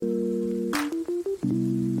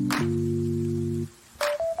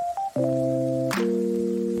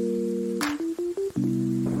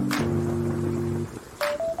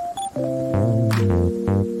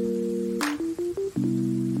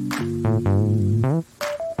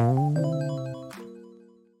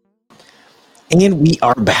And we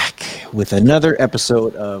are back with another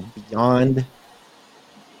episode of Beyond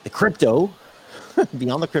the Crypto.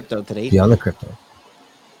 Beyond the Crypto today. Beyond the Crypto.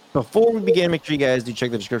 Before we begin, make sure you guys do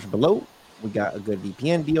check the description below. We got a good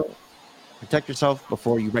VPN deal. Protect yourself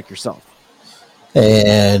before you wreck yourself.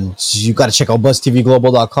 And you got to check out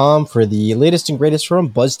BuzzTVGlobal.com for the latest and greatest from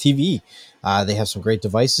Buzz TV. They have some great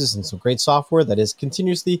devices and some great software that is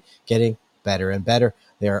continuously getting better and better.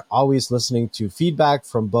 They are always listening to feedback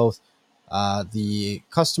from both the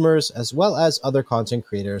customers as well as other content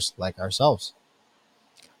creators like ourselves.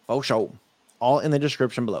 For sure. All in the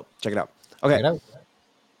description below. Check it out. Okay. Check it out.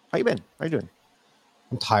 How you been? How you doing?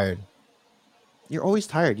 I'm tired. You're always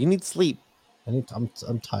tired. You need sleep. I'm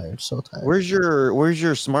tired. So tired. Where's your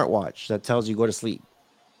smartwatch that tells you go to sleep?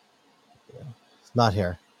 It's not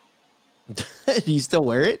here. Do you still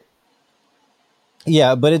wear it?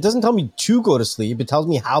 Yeah, but it doesn't tell me to go to sleep. It tells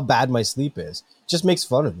me how bad my sleep is. It just makes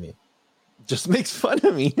fun of me. Just makes fun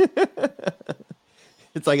of me.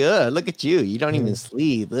 It's like, look at you. You don't even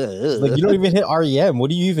sleep. Like, you don't even hit REM. What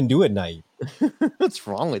do you even do at night? What's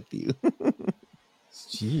wrong with you?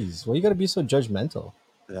 Jeez, why you gotta be so judgmental?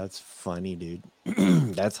 That's funny, dude.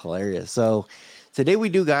 That's hilarious. So today we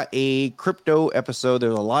do got a crypto episode.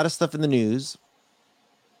 There's a lot of stuff in the news.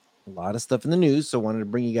 So wanted to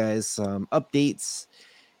bring you guys some updates.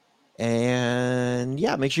 And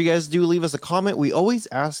yeah, make sure you guys do leave us a comment. We always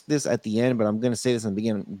ask this at the end, but I'm going to say this in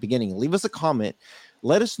the beginning. Leave us a comment.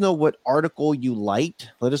 Let us know what article you liked.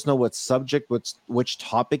 Let us know what subject, which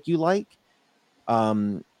topic you like.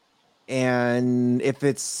 And if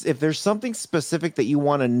there's something specific that you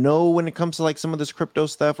want to know when it comes to like some of this crypto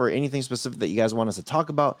stuff or anything specific that you guys want us to talk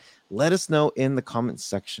about, let us know in the comment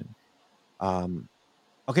section.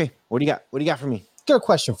 Okay, what do you got? What do you got for me? Got a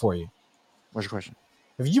question for you. What's your question?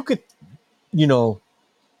 If you could,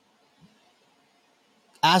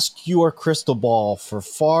 ask your crystal ball for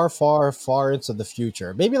far, far, far into the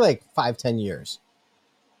future, maybe like 5-10 years,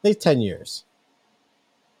 maybe 10 years,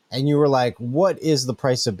 and you were like, what is the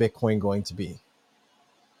price of Bitcoin going to be?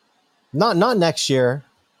 Not next year,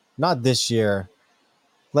 not this year,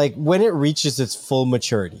 like when it reaches its full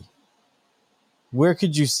maturity, where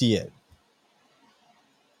could you see it?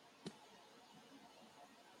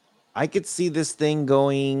 I could see this thing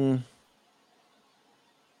going.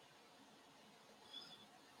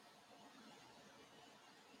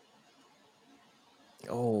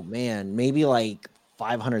 Oh man, maybe like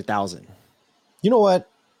 500,000. You know what?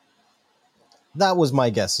 That was my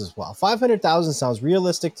guess as well. 500,000 sounds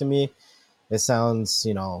realistic to me. It sounds,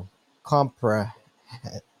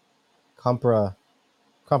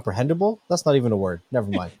 comprehensible. That's not even a word. Never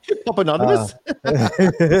mind. Up anonymous.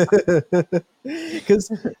 Because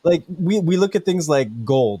like we look at things like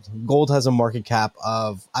gold. Gold has a market cap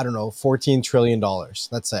of, I don't know, $14 trillion,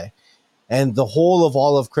 let's say. And the whole of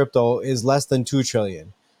all of crypto is less than 2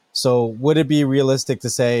 trillion. So would it be realistic to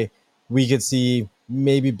say we could see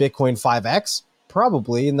maybe Bitcoin 5x?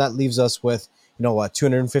 Probably. And that leaves us with,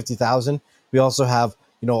 250,000. We also have,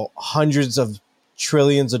 hundreds of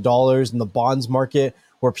trillions of dollars in the bonds market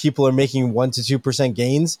where people are making 1% to 2%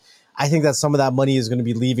 gains. I think that some of that money is going to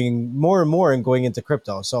be leaving more and more and going into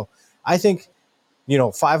crypto. So I think,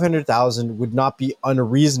 500,000 would not be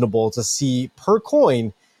unreasonable to see per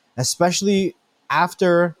coin, especially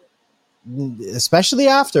after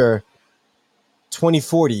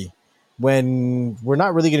 2040, when we're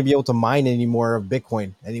not really going to be able to mine any more of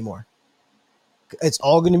Bitcoin anymore. It's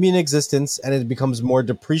all going to be in existence, and it becomes more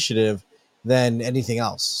depreciative than anything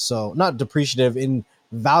else. So not depreciative in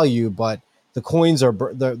value, but the coins are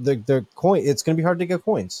the coin. It's going to be hard to get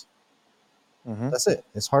coins. Mm-hmm. That's it.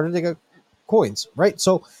 It's harder to get coins, right?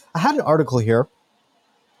 So I had an article here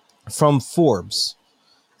from Forbes.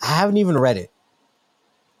 I haven't even read it,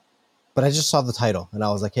 but I just saw the title and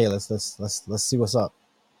I was like, "Hey, let's see what's up."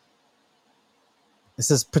 It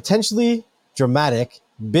says potentially dramatic.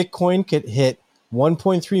 Bitcoin could hit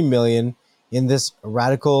 1.3 million in this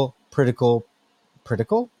radical critical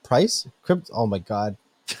price. Oh my god!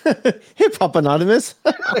 Hip Hop Anonymous.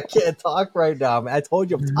 I can't talk right now, man. I told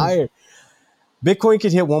you I'm tired. Bitcoin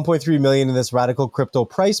could hit 1.3 million in this radical crypto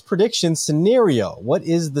price prediction scenario. What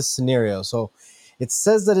is the scenario? So it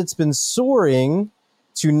says that it's been soaring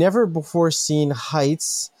to never before seen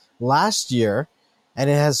heights last year, and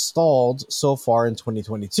it has stalled so far in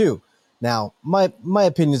 2022. Now, my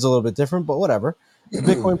opinion is a little bit different, but whatever. The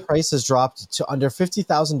Bitcoin price has dropped to under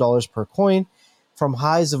 $50,000 per coin from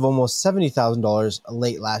highs of almost $70,000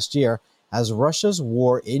 late last year as Russia's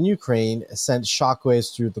war in Ukraine sent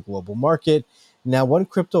shockwaves through the global market. Now, one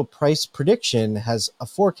crypto price prediction has a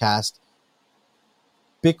forecast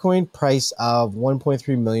Bitcoin price of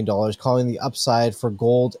 $1.3 million, calling the upside for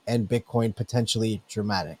gold and Bitcoin potentially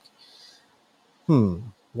dramatic.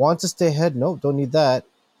 Want to stay ahead? No, don't need that.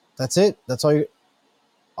 That's it. That's all you.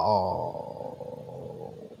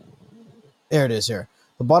 Oh, there it is here.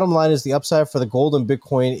 The bottom line is the upside for the gold and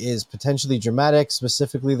Bitcoin is potentially dramatic.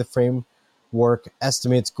 Specifically, the framework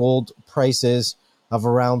estimates gold prices of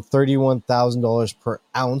around $31,000 per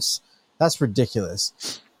ounce. That's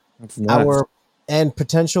ridiculous. That's nuts. And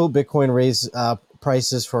potential Bitcoin raise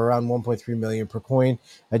prices for around 1.3 million per coin,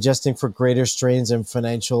 adjusting for greater strains in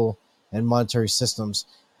financial and monetary systems.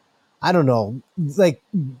 I don't know. Like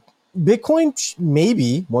Bitcoin,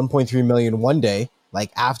 maybe 1.3 million one day,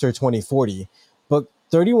 like after 2040, but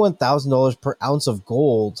 $31,000 per ounce of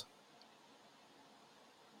gold.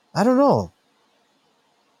 I don't know.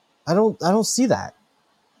 I don't see that.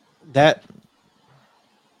 That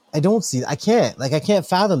I don't see. I can't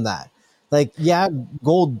fathom that. Like, yeah,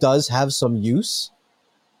 gold does have some use.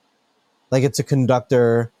 Like it's a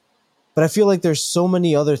conductor, but I feel like there's so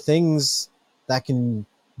many other things that can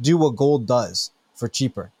do what gold does for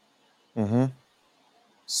cheaper. Mm-hmm.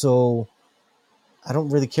 So I don't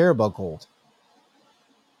really care about gold.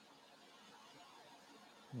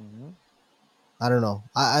 Mm-hmm. I don't know.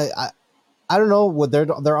 I don't know what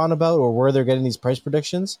they're on about or where they're getting these price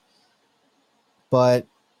predictions. But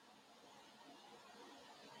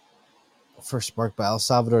first sparked by El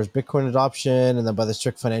Salvador's Bitcoin adoption and then by the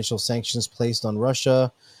strict financial sanctions placed on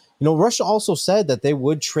Russia. You know, Russia also said that they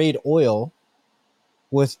would trade oil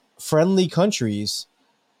with friendly countries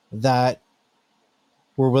that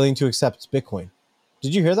were willing to accept Bitcoin.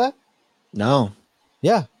 Did you hear that? No.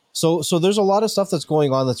 Yeah. So there's a lot of stuff that's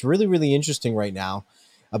going on that's really, really interesting right now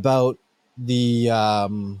about the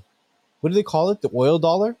what do they call it? The oil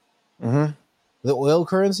dollar? Mm-hmm. The oil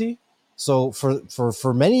currency. So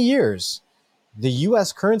for many years, the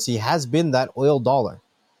US currency has been that oil dollar.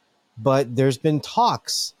 But there's been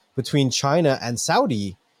talks between China and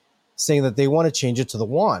Saudi saying that they want to change it to the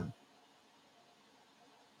yuan.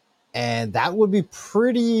 And that would be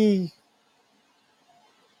pretty,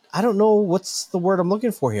 I don't know what's the word I'm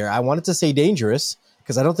looking for here. I wanted to say dangerous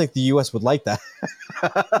because I don't think the US would like that.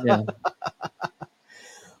 Yeah.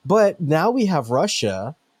 But now we have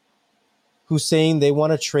Russia who's saying they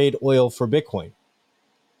want to trade oil for Bitcoin,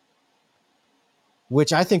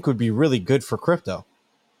 which I think would be really good for crypto.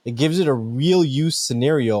 It gives it a real use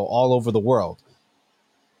scenario all over the world.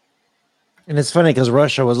 And it's funny because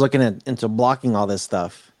Russia was looking into blocking all this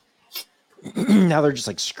stuff. Now they're just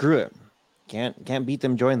like, screw it. Can't beat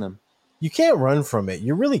them, join them. You can't run from it.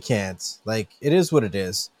 You really can't. Like, it is what it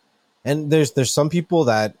is. And there's some people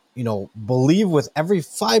that, you know, believe with every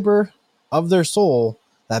fiber of their soul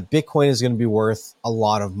that Bitcoin is going to be worth a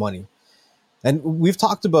lot of money. And we've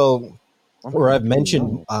talked about, or I've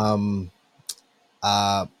mentioned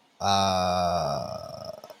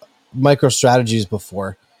MicroStrategies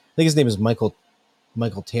before. I think his name is Michael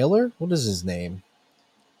Taylor. What is his name?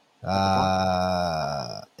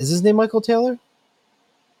 Is his name Michael Taylor?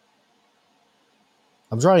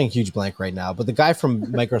 I'm drawing a huge blank right now, but the guy from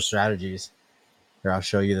MicroStrategies. Here, I'll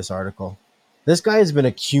show you this article. This guy has been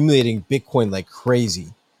accumulating Bitcoin like crazy.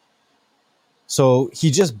 So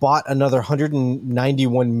he just bought another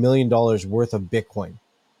 $191 million worth of Bitcoin.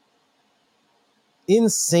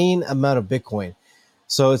 Insane amount of Bitcoin.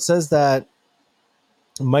 So it says that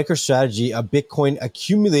MicroStrategy, a Bitcoin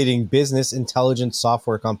accumulating business intelligence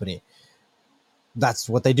software company. That's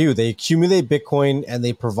what they do. They accumulate Bitcoin and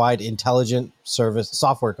they provide intelligent service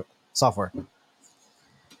software.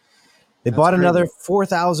 They bought another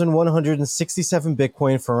 4,167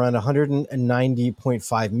 Bitcoin for around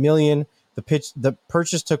 190.5 million. The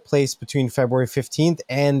purchase took place between February 15th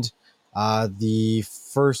and the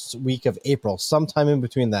first week of April, sometime in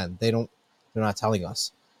between then. They're not telling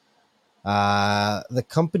us. The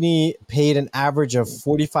company paid an average of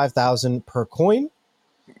 $45,000 per coin.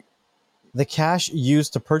 The cash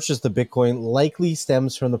used to purchase the Bitcoin likely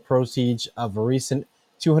stems from the proceeds of a recent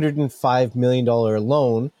 $205 million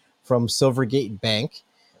loan from Silvergate Bank.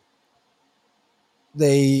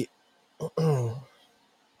 They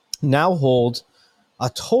now hold a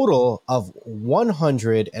total of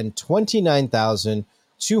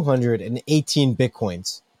 129,218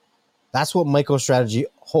 Bitcoins. That's what MicroStrategy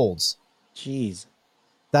holds. Jeez.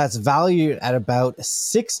 That's valued at about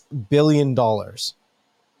 $6 billion.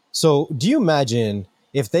 So do you imagine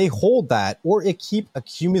if they hold that or it keep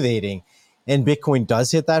accumulating and Bitcoin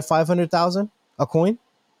does hit that 500,000 a coin,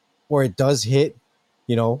 or it does hit,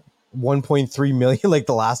 1.3 million like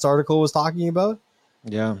the last article was talking about?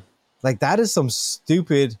 Yeah. Like, that is some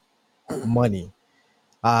stupid money.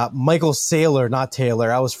 Michael Saylor, not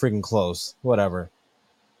Taylor. I was freaking close. Whatever.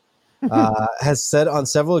 Has said on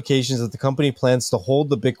several occasions that the company plans to hold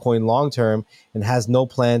the Bitcoin long term and has no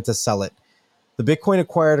plan to sell it. The Bitcoin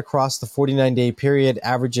acquired across the 49-day period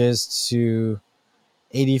averages to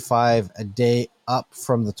 85 a day, up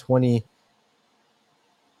from the 20.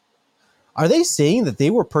 Are they saying that they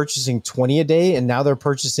were purchasing 20 a day and now they're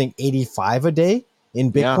purchasing 85 a day in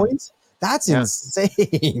Yeah. Bitcoins? That's Yeah.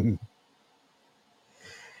 insane.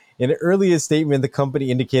 In an earlier statement, the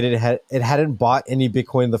company indicated it hadn't bought any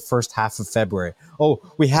Bitcoin in the first half of February. Oh,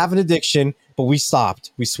 we have an addiction, but we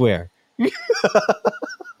stopped. We swear.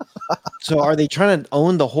 So are they trying to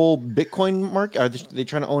own the whole Bitcoin market? Are they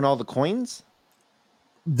trying to own all the coins?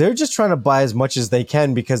 They're just trying to buy as much as they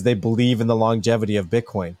can because they believe in the longevity of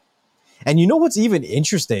Bitcoin. And you know what's even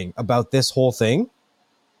interesting about this whole thing?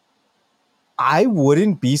 I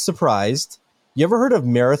wouldn't be surprised. You ever heard of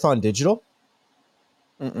Marathon Digital?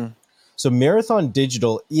 Mm-mm. So Marathon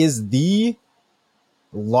Digital is the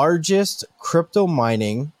largest crypto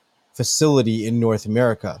mining facility in North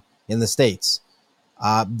America, in the States.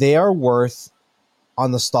 They are worth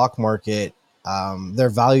on the stock market,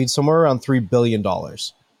 they're valued somewhere around $3 billion,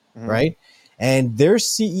 right? And their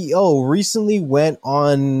CEO recently went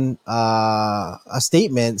on a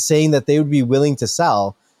statement saying that they would be willing to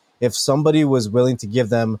sell if somebody was willing to give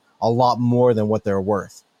them a lot more than what they're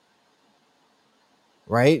worth.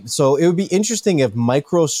 Right? So it would be interesting if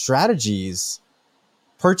MicroStrategies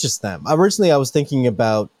purchased them. Originally, I was thinking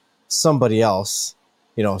about somebody else,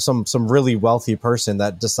 some really wealthy person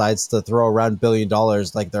that decides to throw around $1 billion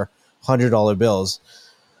like they're $100 bills.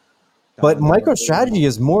 But MicroStrategy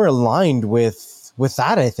is more aligned with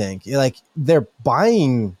that, I think. Like they're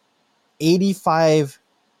buying 20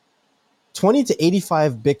 to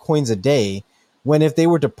 85 Bitcoins a day, when if they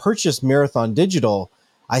were to purchase Marathon Digital,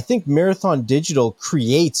 I think Marathon Digital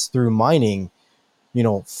creates through mining,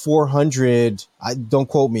 400, don't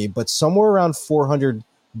quote me, but somewhere around 400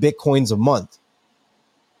 Bitcoins a month.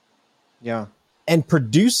 Yeah. And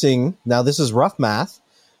producing, now this is rough math,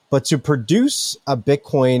 but to produce a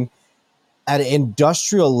Bitcoin at an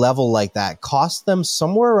industrial level like that costs them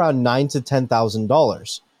somewhere around $9,000 to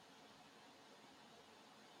 $10,000.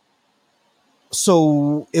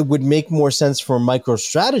 So it would make more sense for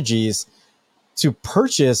MicroStrategies to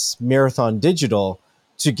purchase Marathon Digital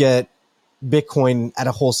to get Bitcoin at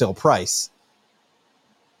a wholesale price.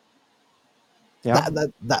 Yeah.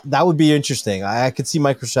 That would be interesting. I could see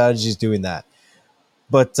MicroStrategies doing that.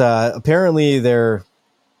 But apparently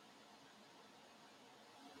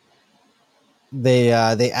they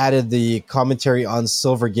added the commentary on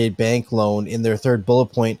Silvergate Bank loan in their third bullet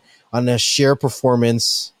point on a share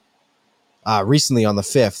performance recently on the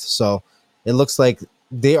 5th. So it looks like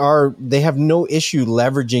they have no issue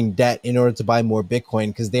leveraging debt in order to buy more Bitcoin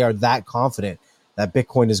because they are that confident that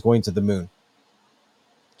Bitcoin is going to the moon.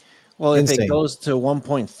 Well, Insane. if it goes to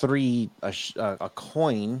 1.3 a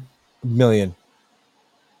coin million,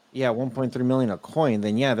 1.3 million a coin,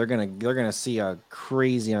 then they're gonna see a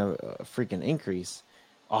crazy freaking increase.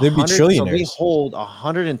 They'd be trillionaires. So they hold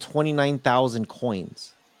 129,000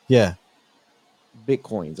 coins. Yeah,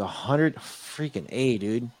 Bitcoins, 100 freaking A,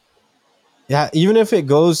 dude. Yeah, even if it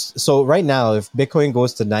goes, so right now, if Bitcoin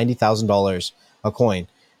goes to $90,000 a coin,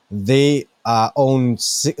 they own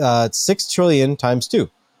 6 trillion times 2.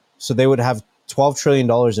 So they would have $12 trillion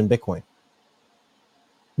in Bitcoin.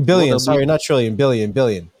 Billion, not trillion,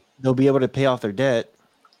 billion. They'll be able to pay off their debt.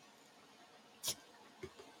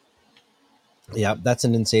 Yeah, that's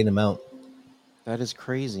an insane amount. That is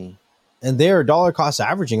crazy. And they are dollar cost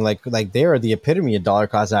averaging, like they are the epitome of dollar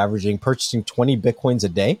cost averaging, purchasing 20 Bitcoins a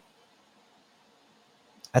day.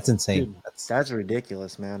 That's insane. Dude, that's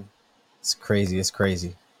ridiculous, man. It's crazy. It's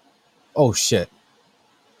crazy. Oh, shit.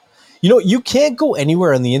 You can't go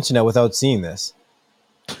anywhere on the internet without seeing this.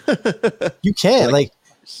 You can't. Like,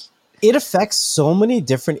 it affects so many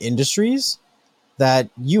different industries that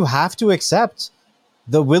you have to accept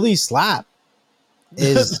the Willy slap.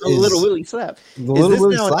 Is the little Willy slap. The little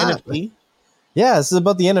Willy slap. NFT? Yeah, this is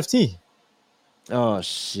about the NFT. Oh,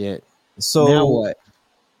 shit. So now what?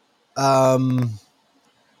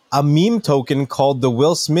 A meme token called the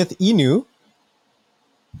Will Smith Inu.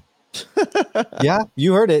 Yeah,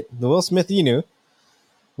 you heard it. The Will Smith Inu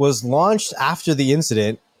was launched after the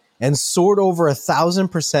incident and soared over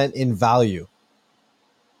 1,000% in value.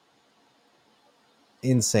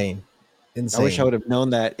 Insane. I wish I would have known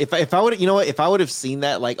that. If I would, if I would have seen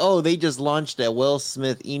that, like, oh, they just launched a Will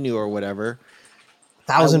Smith Inu or whatever,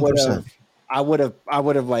 1,000%. I would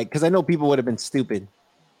have like, because I know people would have been stupid.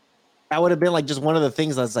 I would have been like just one of the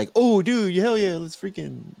things that's like, oh, dude, hell yeah, let's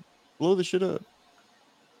freaking blow the shit up.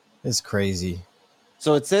 It's crazy.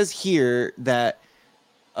 So it says here that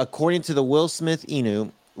according to the Will Smith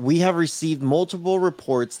Inu, we have received multiple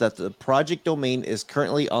reports that the project domain is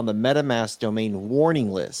currently on the MetaMask domain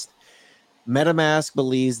warning list. MetaMask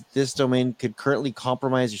believes this domain could currently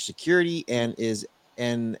compromise your security and as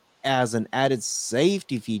an added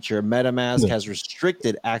safety feature, MetaMask has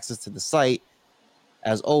restricted access to the site.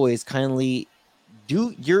 As always, kindly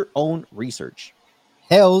do your own research.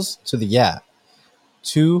 Hells to the yeah.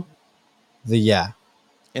 To the yeah.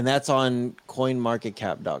 And that's on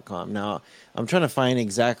coinmarketcap.com. Now, I'm trying to find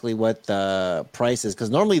exactly what the price is because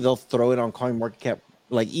normally they'll throw it on CoinMarketCap,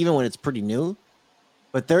 like even when it's pretty new.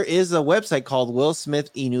 But there is a website called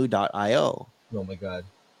willsmithinu.io. Oh my God.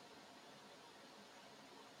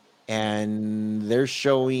 And they're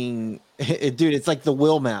showing, dude, it's like the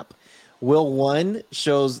Will map. Will 1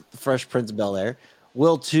 shows Fresh Prince of Bel-Air.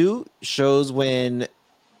 Will 2 shows when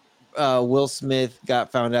Will Smith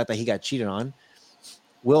got found out that he got cheated on.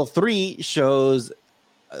 Will 3 shows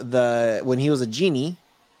when he was a genie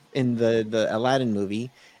in the Aladdin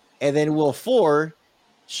movie. And then Will 4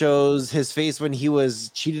 shows his face when he was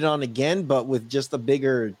cheated on again, but with just a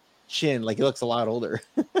bigger chin. Like he looks a lot older.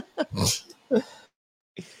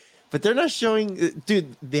 But they're not showing,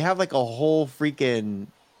 dude, they have like a whole freaking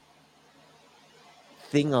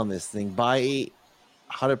thing on this thing. Buy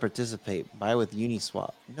how to participate. Buy with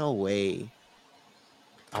Uniswap. No way.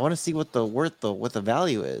 I want to see what the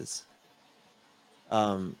value is.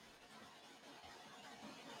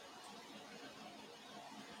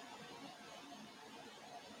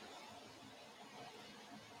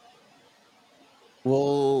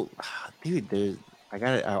 Well, dude, I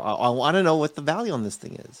got it. I want to know what the value on this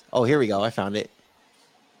thing is. Oh, here we go. I found it.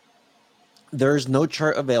 There's no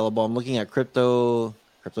chart available. I'm looking at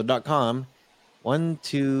crypto.com. 1,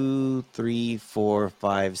 2, 3, 4,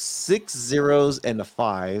 5, 6 zeros and a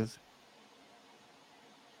 5.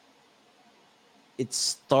 It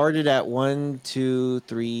started at 1, 2,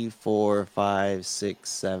 3, 4, 5, 6,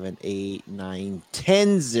 7, 8, 9,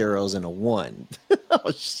 10 zeros and a 1.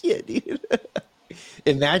 Oh shit, dude.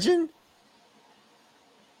 Imagine.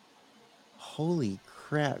 Holy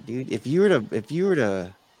crap, dude. If you were to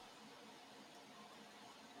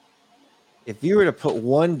put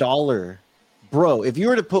 $1, bro, if you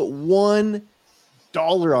were to put $1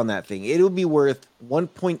 on that thing, it would be worth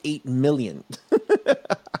 1.8 million.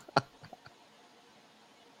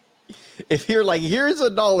 If you're like, here's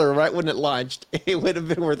 $1 right when it launched, it would have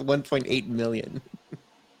been worth 1.8 million.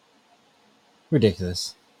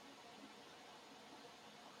 Ridiculous.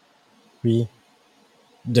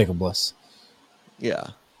 Ridiculous. Yeah.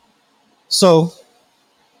 So,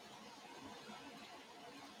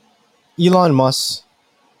 Elon Musk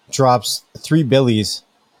drops 3 billies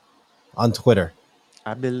on Twitter.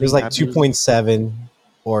 It was like 2.7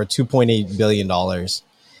 or 2.8 billion dollars,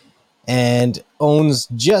 and owns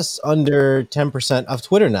just under 10% of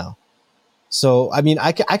Twitter now. So, I mean,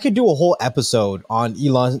 I could do a whole episode on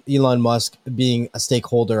Elon Musk being a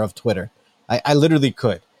stakeholder of Twitter. I literally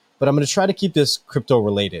could, but I'm going to try to keep this crypto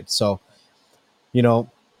related. So, you know,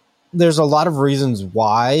 there's a lot of reasons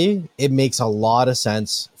why it makes a lot of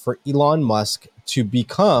sense for Elon Musk to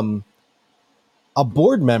become a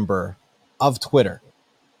board member of Twitter,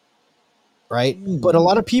 right? But a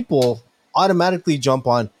lot of people automatically jump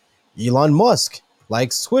on Elon Musk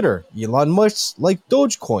likes Twitter. Elon Musk like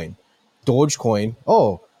Dogecoin. Dogecoin.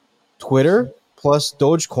 Oh, Twitter plus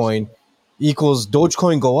Dogecoin equals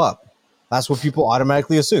Dogecoin go up. That's what people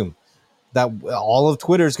automatically assume, that all of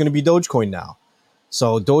Twitter is going to be Dogecoin now.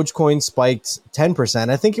 So Dogecoin spiked 10%.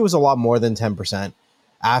 I think it was a lot more than 10%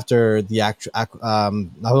 after the I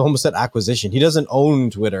almost said acquisition. He doesn't own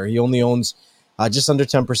Twitter. He only owns just under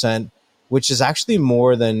 10%, which is actually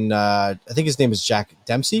more than I think his name is Jack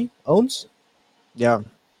Dempsey owns. Yeah.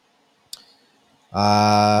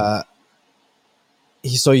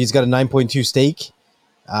 He's got a 9.2 stake,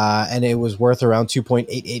 and it was worth around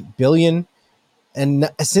 2.88 billion. And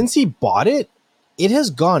since he bought it, it has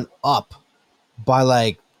gone up by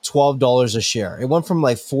like $12 a share. It went from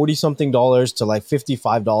like 40 something dollars to like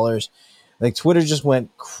 $55. Like Twitter just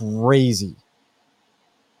went crazy.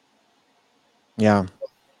 Yeah.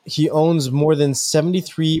 He owns more than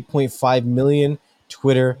 73.5 million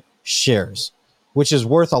Twitter shares, which is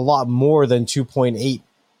worth a lot more than $2.8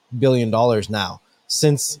 billion now,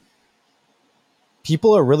 since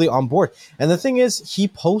people are really on board. And the thing is, he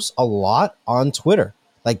posts a lot on Twitter.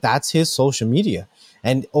 Like, that's his social media.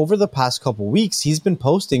 And over the past couple weeks, he's been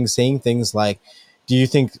posting, saying things like, do you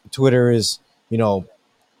think Twitter is,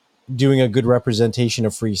 doing a good representation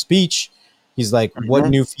of free speech? He's like, what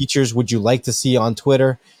new features would you like to see on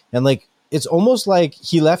Twitter? And like, it's almost like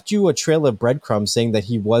he left you a trail of breadcrumbs saying that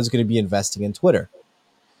he was going to be investing in Twitter.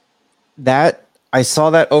 That I saw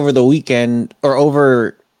that over the weekend or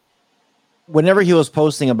over whenever he was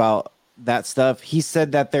posting about that stuff. He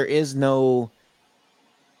said that there is no.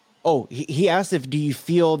 Oh, he asked if do you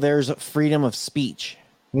feel there's freedom of speech?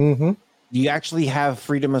 Mm-hmm. Do you actually have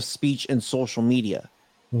freedom of speech in social media?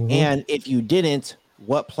 Mm-hmm. And if you didn't,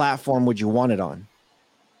 what platform would you want it on?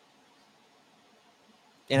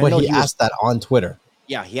 And But I know he asked that on Twitter.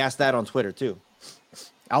 Yeah, he asked that on Twitter too.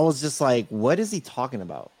 I was just like, what is he talking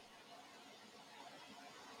about?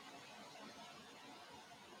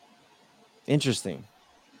 Interesting.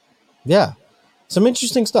 Yeah, some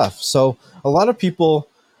interesting stuff. So a lot of people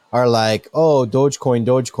are like, oh, Dogecoin,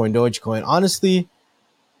 Dogecoin, Dogecoin. Honestly,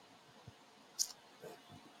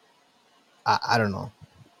 I don't know.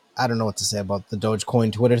 I don't know what to say about the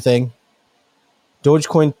Dogecoin Twitter thing.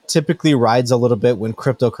 Dogecoin typically rides a little bit when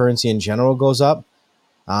cryptocurrency in general goes up.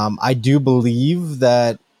 I do believe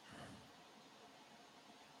that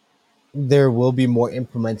there will be more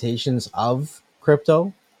implementations of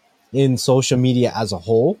crypto in social media as a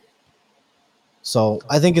whole. So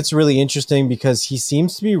I think it's really interesting because he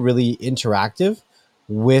seems to be really interactive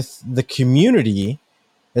with the community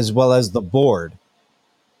as well as the board.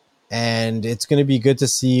 And it's going to be good to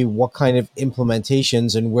see what kind of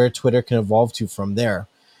implementations and where Twitter can evolve to from there.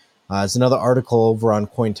 There's another article over on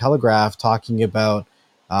Cointelegraph talking about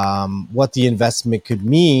what the investment could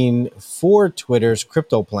mean for Twitter's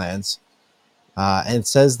crypto plans. And it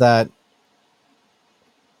says that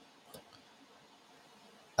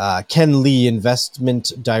Ken Lee,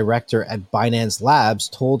 investment director at Binance Labs,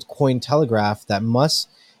 told Cointelegraph that Musk's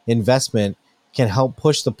investment can help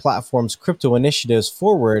push the platform's crypto initiatives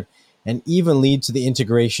forward and even lead to the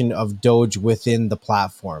integration of Doge within the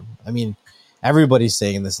platform. I mean, everybody's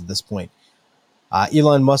saying this at this point.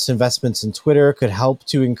 Elon Musk's investments in Twitter could help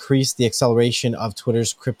to increase the acceleration of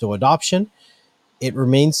Twitter's crypto adoption. It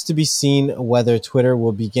remains to be seen whether Twitter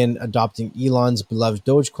will begin adopting Elon's beloved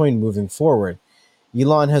Dogecoin moving forward.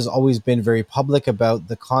 Elon has always been very public about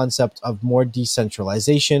the concept of more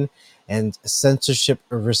decentralization and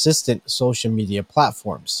censorship-resistant social media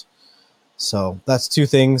platforms. So that's two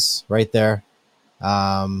things right there.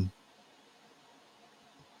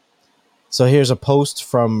 So here's a post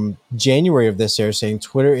from January of this year saying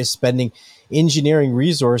Twitter is spending engineering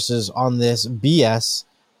resources on this BS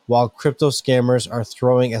while crypto scammers are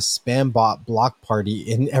throwing a spam bot block party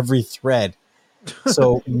in every thread.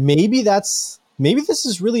 So maybe this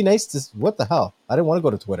is really nice to, what the hell? I didn't want to go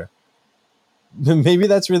to Twitter. Maybe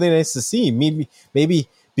that's really nice to see. Maybe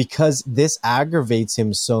because this aggravates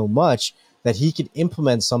him so much that he could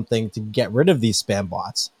implement something to get rid of these spam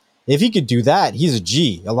bots. If he could do that, he's a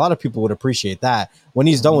G. A lot of people would appreciate that. When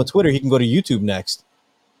he's done with Twitter, he can go to YouTube next.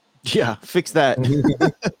 Yeah, fix that.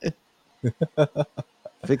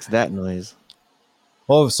 Fix that noise.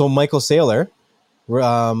 Oh, so Michael Saylor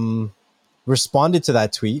responded to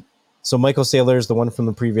that tweet. So Michael Saylor is the one from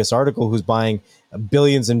the previous article who's buying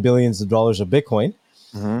billions and billions of dollars of Bitcoin.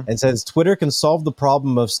 And says Twitter can solve the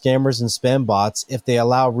problem of scammers and spam bots if they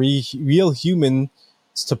allow real humans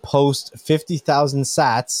to post 50,000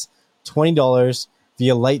 sats, $20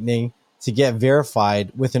 via Lightning to get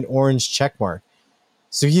verified with an orange check mark.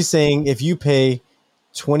 So he's saying if you pay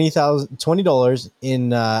 $20 in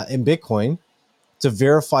Bitcoin to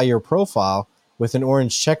verify your profile with an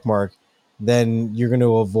orange check mark, then you're going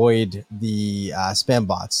to avoid the spam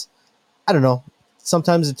bots. I don't know.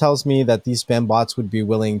 Sometimes it tells me that these spam bots would be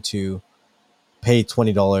willing to pay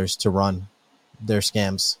 $20 to run their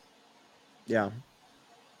scams. Yeah.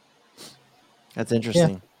 That's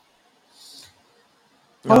interesting.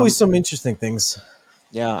 Yeah. Always some interesting things.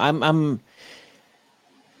 Yeah, I'm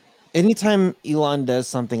anytime Elon does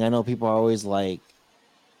something, I know people are always like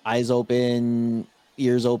eyes open,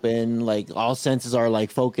 ears open, like all senses are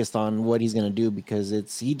like focused on what he's going to do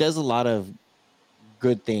because he does a lot of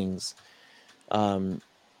good things. Does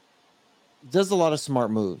a lot of smart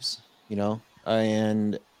moves, you know?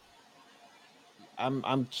 And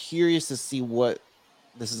I'm curious to see what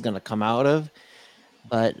this is going to come out of.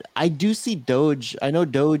 But I do see Doge. I know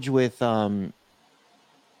Doge with Mark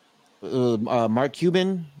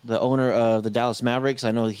Cuban, the owner of the Dallas Mavericks. I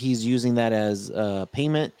know he's using that as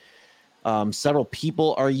payment. Several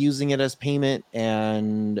people are using it as payment,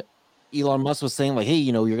 and Elon Musk was saying like, "Hey,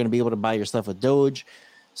 you know, you're going to be able to buy your stuff with Doge."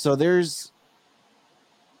 So there's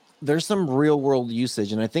some real world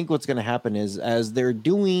usage, and I think what's going to happen is as they're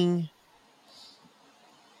doing.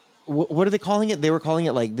 What are they calling it? They were calling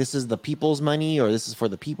it like this is the people's money or this is for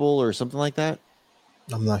the people or something like that.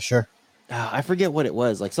 I'm not sure. I forget what it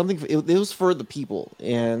was. Like something. It was for the people,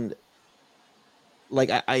 and like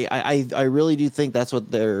I really do think that's what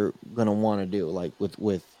they're gonna want to do, like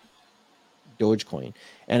with Dogecoin.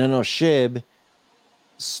 And I know SHIB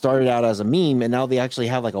started out as a meme, and now they actually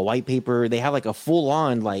have like a white paper. They have like a full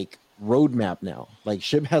on like roadmap now. Like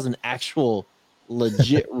SHIB has an actual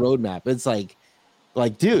legit roadmap. It's like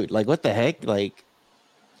dude, like what the heck, like.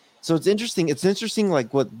 So it's interesting. It's interesting,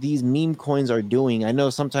 like what these meme coins are doing. I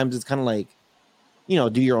know sometimes it's kind of like,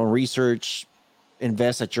 do your own research,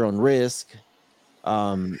 invest at your own risk.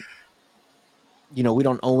 Um, we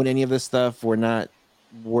don't own any of this stuff. We're not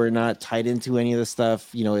tied into any of this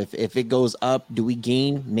stuff. If it goes up, do we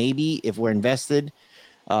gain? Maybe if we're invested.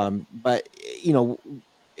 But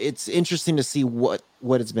it's interesting to see what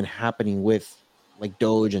has been happening with like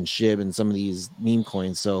Doge and SHIB and some of these meme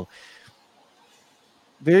coins. So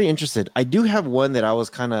very interested. I do have one that I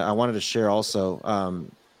wanted to share also.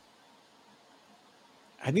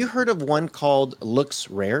 Have you heard of one called Looks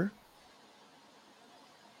Rare?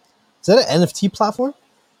 Is that an NFT platform?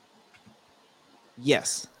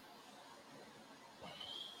 Yes.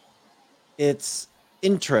 It's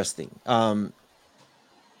interesting. I'm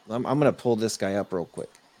gonna pull this guy up real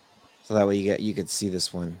quick, so that way you could see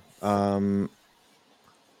this one.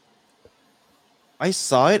 I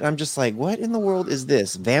saw it. I'm just like, what in the world is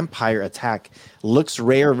this? Vampire Attack Looks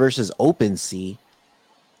Rare versus OpenSea,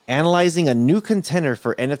 analyzing a new contender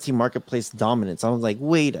for NFT marketplace dominance. I was like,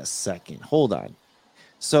 wait a second, hold on.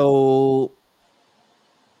 So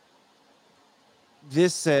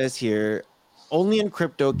this says here, only in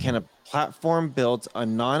crypto can a platform built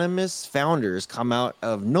anonymous founders come out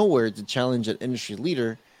of nowhere to challenge an industry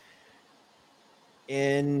leader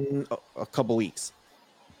in a couple weeks.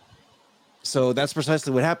 So that's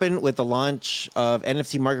precisely what happened with the launch of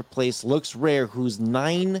NFT marketplace Looks Rare, whose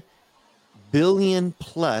 9 billion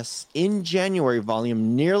plus in January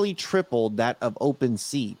volume nearly tripled that of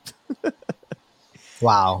OpenSea.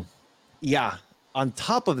 Wow. Yeah. On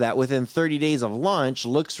top of that, within 30 days of launch,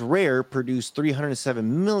 Looks Rare produced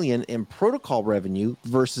 307 million in protocol revenue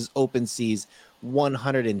versus OpenSea's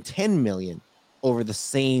 110 million over the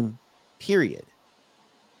same period.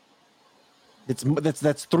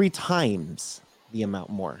 That's 3 times the amount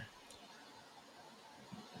more.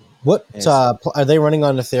 What are they running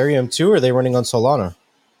on Ethereum too, or are they running on Solana?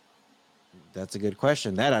 That's a good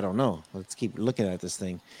question. That I don't know. Let's keep looking at this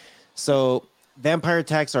thing. So vampire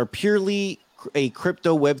attacks are purely a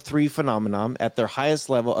crypto Web3 phenomenon. At their highest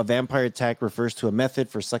level, a vampire attack refers to a method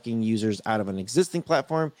for sucking users out of an existing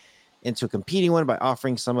platform into a competing one by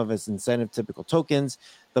offering some of its incentive typical tokens.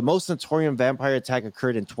 The most notorious vampire attack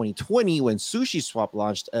occurred in 2020 when SushiSwap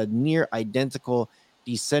launched a near identical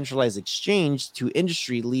decentralized exchange to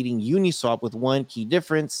industry-leading Uniswap with one key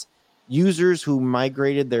difference. Users who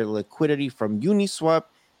migrated their liquidity from Uniswap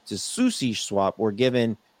to SushiSwap were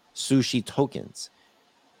given Sushi tokens.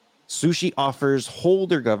 Sushi offers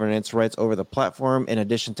holder governance rights over the platform in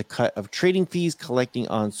addition to cut of trading fees collecting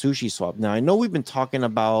on SushiSwap. Now, I know we've been talking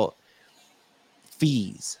about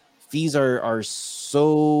fees. Fees are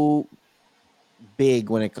so big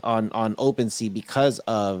when it on OpenSea because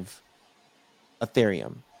of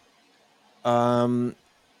Ethereum.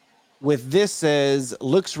 With this says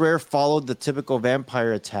Looks Rare followed the typical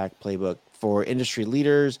vampire attack playbook for industry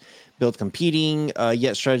leaders, build competing,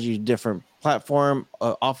 yet strategy different platform,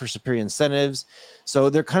 offer superior incentives. So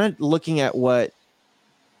they're kind of looking at what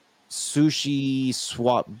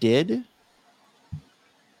SushiSwap did.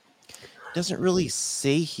 Doesn't really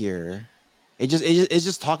say here. It's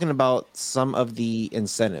just talking about some of the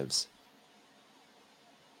incentives.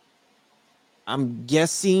 I'm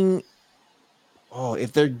guessing,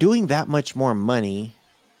 if they're doing that much more money,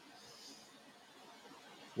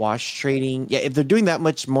 wash trading. Yeah, if they're doing that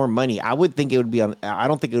much more money, I would think it would be on. I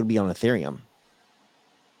don't think it would be on Ethereum.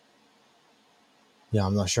 Yeah,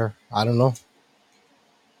 I'm not sure. I don't know.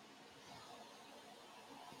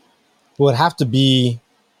 It would have to be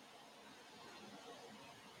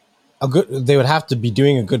they would have to be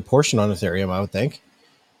doing a good portion on Ethereum, I would think,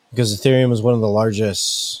 because Ethereum is one of the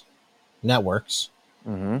largest networks.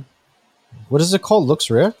 Mm-hmm. What is it called? Looks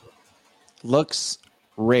Rare? Looks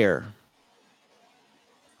Rare.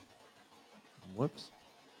 Whoops.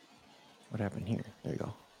 What happened here? There you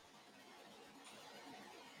go.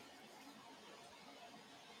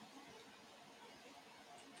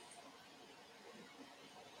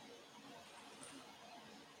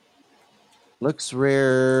 Looks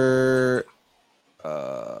Rare.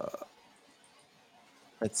 Let's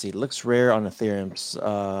see. Looks Rare on Ethereum's.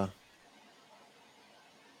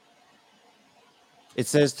 It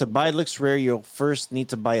says to buy Looks Rare, you'll first need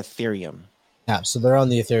to buy Ethereum. Yeah, so they're on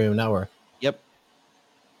the Ethereum network. Yep.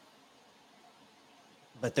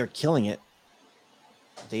 But they're killing it.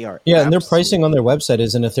 They are. Yeah, and their absolute- pricing on their website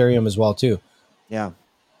is in Ethereum as well too. Yeah.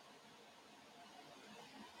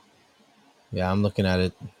 Yeah, I'm looking at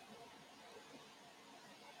it.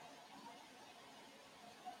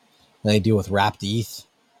 And they deal with wrapped ETH.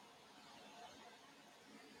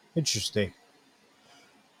 Interesting.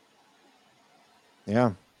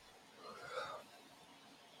 Yeah.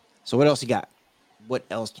 So what else you got? What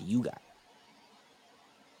else do you got?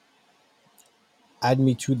 Add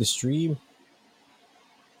me to the stream.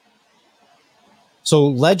 So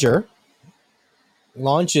Ledger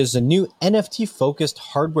launches a new NFT-focused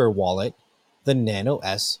hardware wallet, the Nano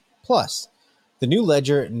S Plus. The new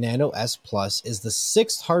Ledger Nano S Plus is the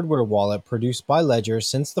 6th hardware wallet produced by Ledger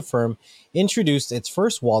since the firm introduced its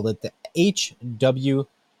first wallet, the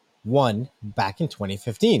HW1, back in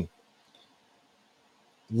 2015.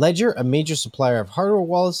 Ledger, a major supplier of hardware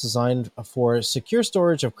wallets designed for secure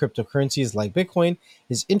storage of cryptocurrencies like Bitcoin,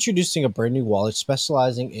 is introducing a brand new wallet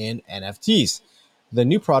specializing in NFTs. The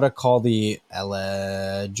new product, called the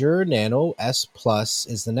Ledger Nano S Plus,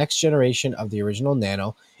 is the next generation of the original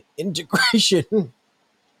Nano integration.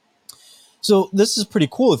 So this is pretty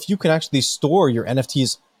cool if you can actually store your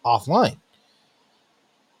NFTs offline.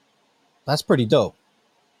 That's pretty dope.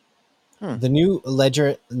 The new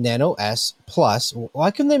Ledger Nano S Plus.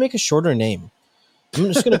 Why couldn't they make a shorter name?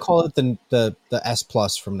 I'm just going to call it the S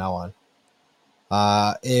Plus from now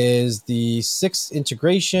on. Is the 6th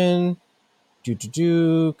integration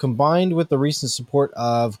combined with the recent support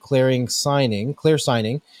of clear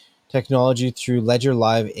signing technology through Ledger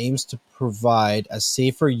Live, aims to provide a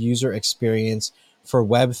safer user experience for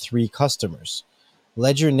Web3 customers.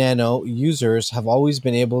 Ledger Nano users have always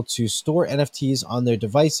been able to store NFTs on their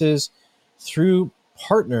devices through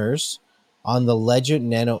partners on the Ledger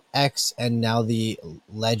Nano X, and now the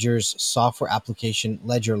Ledger's software application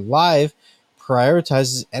Ledger Live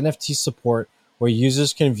prioritizes NFT support, where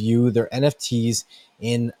users can view their NFTs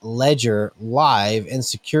in Ledger Live and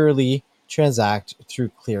securely transact through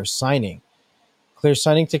clear signing. Clear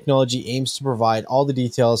signing technology aims to provide all the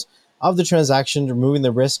details of the transaction, removing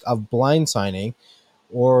the risk of blind signing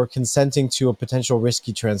or consenting to a potential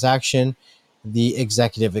risky transaction, the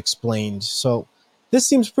executive explained. So this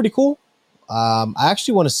seems pretty cool. I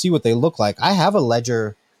actually want to see what they look like. I have a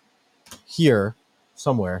Ledger here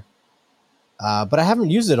somewhere, but I haven't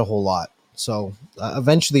used it a whole lot. So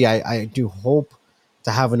eventually I do hope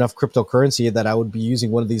to have enough cryptocurrency that I would be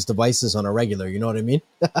using one of these devices on a regular. You know what I mean?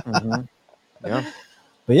 Yeah.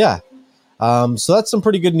 But yeah, so that's some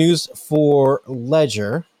pretty good news for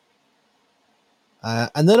Ledger.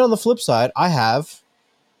 And then on the flip side, I have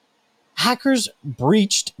hackers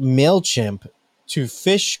breached MailChimp to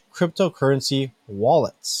phish cryptocurrency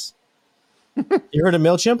wallets. You heard of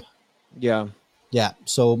MailChimp? Yeah. Yeah.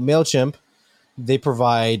 So MailChimp, they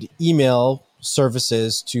provide email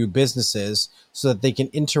services to businesses so that they can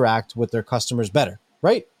interact with their customers better,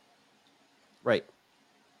 right? Right.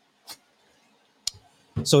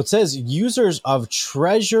 So it says users of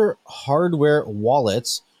Treasure hardware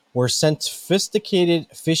wallets were sent sophisticated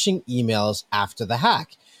phishing emails after the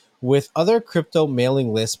hack, with other crypto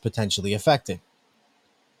mailing lists potentially affected.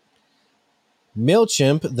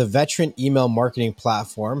 MailChimp, the veteran email marketing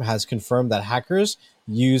platform, has confirmed that hackers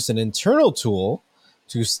used an internal tool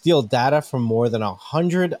to steal data from more than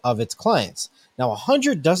 100 of its clients. Now,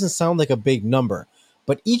 100 doesn't sound like a big number,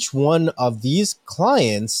 but each one of these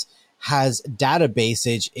clients has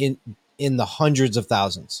databasage in the hundreds of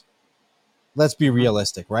thousands. Let's be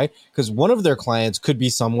realistic, right? Because one of their clients could be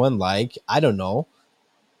someone like, I don't know,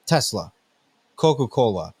 Tesla,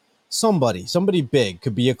 Coca-Cola, somebody big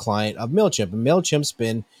could be a client of MailChimp. And MailChimp's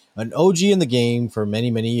been an OG in the game for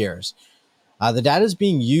many, many years. The data is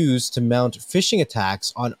being used to mount phishing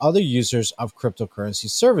attacks on other users of cryptocurrency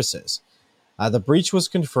services. The breach was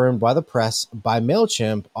confirmed by the press by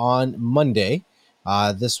MailChimp on Monday.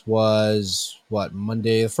 This was,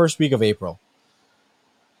 Monday, the first week of April.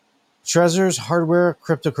 Trezor's hardware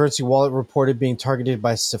cryptocurrency wallet reported being targeted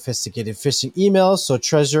by sophisticated phishing emails. So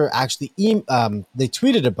Trezor actually, they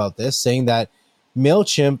tweeted about this, saying that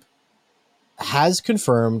MailChimp has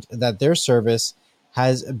confirmed that their service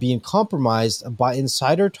has been compromised by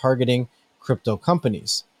insider targeting crypto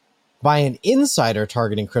companies. By an insider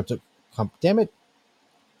targeting crypto damn it.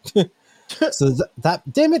 So that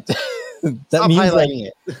damn it. That I'm means highlighting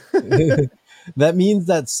it. That means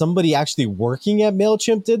that somebody actually working at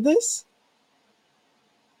MailChimp did this?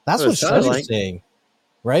 That's what Trezor's saying,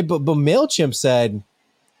 right? But MailChimp said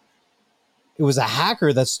it was a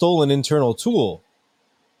hacker that stole an internal tool.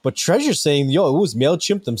 But Trezor's saying, it was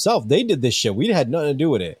MailChimp themselves. They did this shit. We had nothing to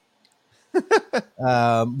do with it.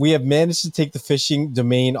 We have managed to take the phishing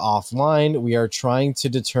domain offline. We are trying to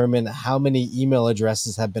determine how many email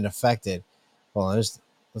addresses have been affected. Well, let's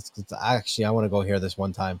actually, I want to go here this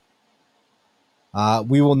one time.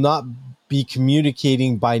 We will not be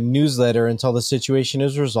communicating by newsletter until the situation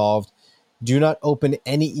is resolved. Do not open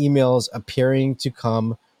any emails appearing to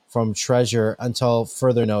come from Treasure until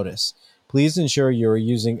further notice. Please ensure you are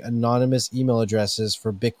using anonymous email addresses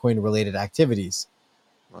for Bitcoin related activities.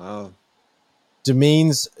 Wow.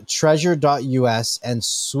 Domains treasure.us and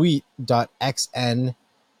suite.xn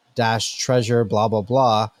treasure blah blah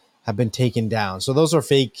blah have been taken down. So those are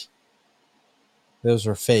fake. Those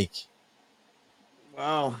are fake.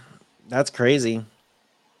 Wow. That's crazy.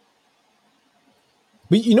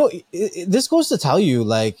 But this goes to tell you,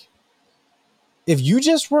 like, if you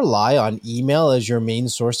just rely on email as your main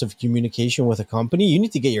source of communication with a company, you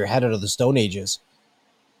need to get your head out of the Stone Ages.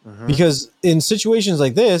 Mm-hmm. Because in situations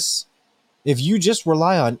like this, if you just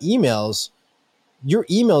rely on emails, your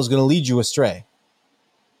email is going to lead you astray.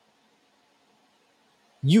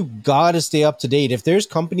 You got to stay up to date. If there's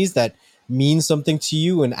companies that mean something to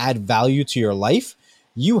you and add value to your life,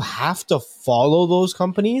 you have to follow those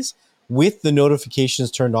companies with the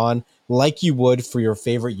notifications turned on, like you would for your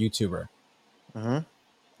favorite YouTuber. Mm-hmm.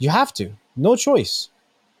 You have to. No choice.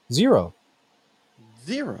 Zero.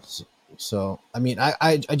 So I mean,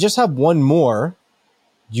 I just have one more.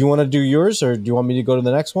 Do you want to do yours, or do you want me to go to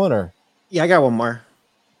the next one, or Yeah, I got one more.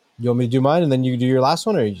 you want me to do mine and then you do your last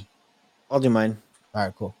one, or I'll do mine. all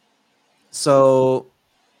right, cool. So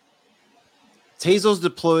Tezos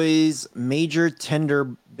deploys major tender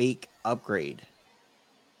bake upgrade.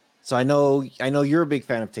 So I know you're a big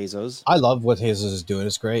fan of Tezos. I love what Tezos is doing.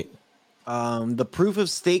 It's great. The proof of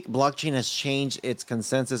stake blockchain has changed its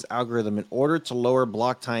consensus algorithm in order to lower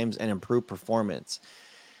block times and improve performance.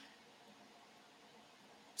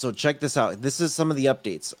 So check this out. This is some of the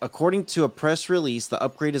updates. According to a press release, the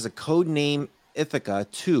upgrade is a code name Ithaca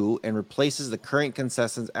 2 and replaces the current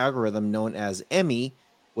consensus algorithm known as EMI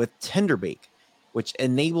with Tenderbake, which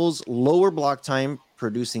enables lower block time,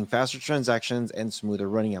 producing faster transactions and smoother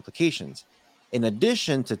running applications. In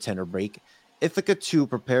addition to Tenderbake, Ithaca 2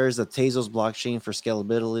 prepares the Tezos blockchain for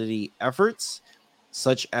scalability efforts,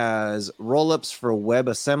 such as rollups for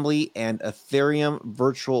WebAssembly and Ethereum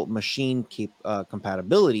virtual machine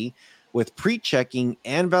compatibility, with pre-checking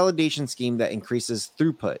and validation scheme that increases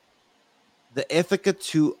throughput. The Ithaca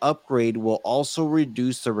 2 upgrade will also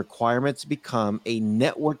reduce the requirement to become a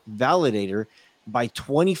network validator by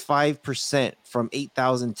 25% from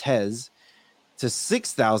 8,000 TES to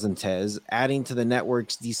 6,000 TES, adding to the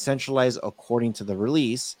network's decentralized according to the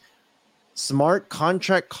release. Smart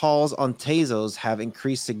contract calls on Tezos have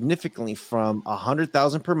increased significantly from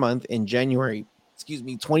 100,000 per month in January,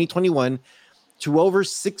 2021 to over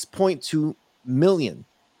 6.2 million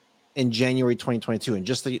in January 2022 in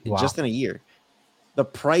just in a year. The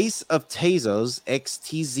price of Tezos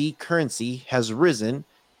XTZ currency has risen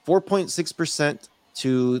 4.6%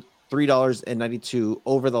 to $3.92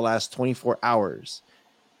 over the last 24 hours,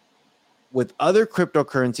 with other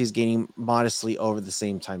cryptocurrencies gaining modestly over the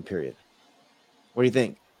same time period. What do you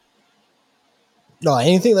think? No,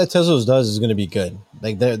 anything that Tezos does is going to be good.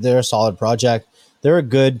 Like they're a solid project. They're a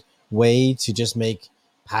good way to just make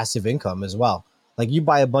passive income as well. Like you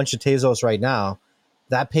buy a bunch of Tezos right now,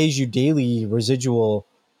 that pays you daily residual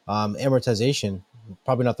amortization.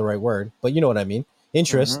 Probably not the right word, but you know what I mean.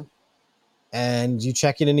 Interest. Mm-hmm. And you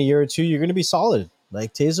check it in a year or two, you're going to be solid.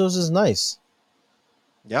 Like Tezos is nice.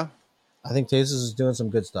 Yeah. I think Tezos is doing some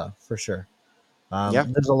good stuff for sure. Yeah.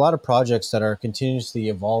 There's a lot of projects that are continuously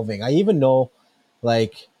evolving. I even know,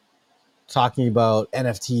 like, talking about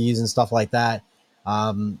NFTs and stuff like that.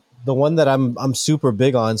 The one that I'm super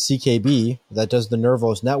big on, CKB, that does the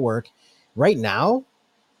Nervos network. Right now,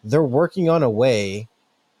 they're working on a way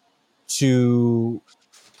to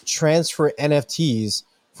transfer NFTs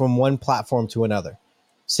from one platform to another.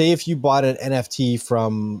 Say if you bought an NFT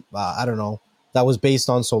from, I don't know, that was based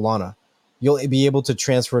on Solana, you'll be able to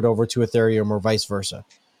transfer it over to Ethereum or vice versa.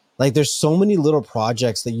 Like there's so many little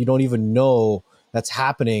projects that you don't even know that's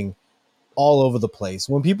happening all over the place.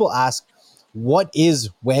 When people ask, what is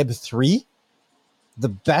Web3? The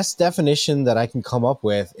best definition that I can come up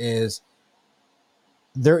with is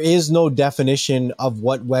there is no definition of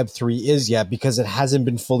what Web3 is yet because it hasn't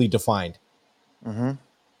been fully defined. Mm-hmm.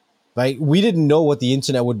 Right? We didn't know what the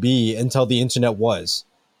internet would be until the internet was.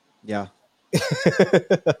 Yeah.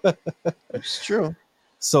 It's true.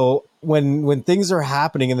 So when things are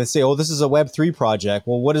happening and they say, oh, this is a Web3 project,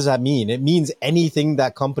 well, what does that mean? It means anything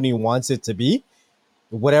that company wants it to be,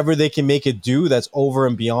 whatever they can make it do that's over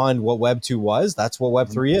and beyond what Web2 was, that's what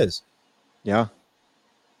Web3 is. Yeah.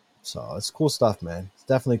 So it's cool stuff, man. It's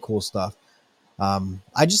definitely cool stuff.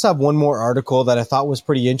 I just have one more article that I thought was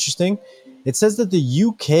pretty interesting. It says that the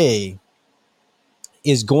UK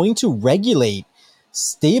is going to regulate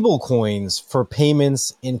stable coins for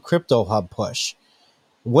payments in crypto hub push.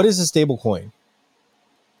 What is a stable coin?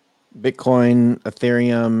 Bitcoin,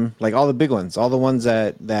 Ethereum, like all the big ones, all the ones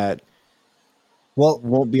that Well,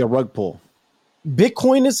 won't be a rug pull.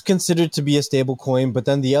 Bitcoin is considered to be a stable coin, but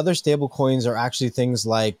then the other stable coins are actually things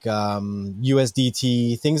like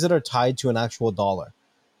USDT, things that are tied to an actual dollar.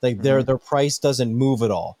 Like their price doesn't move at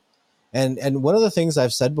all. And one of the things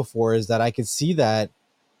I've said before is that I could see that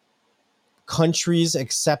countries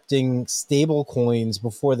accepting stable coins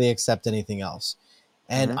before they accept anything else.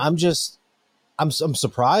 And I'm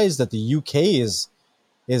surprised that the UK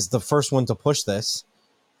is the first one to push this,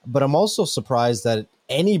 but I'm also surprised that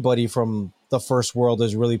anybody from the first world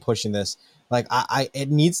is really pushing this. Like I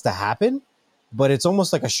it needs to happen, but it's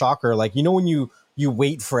almost like a shocker. Like, you know, when you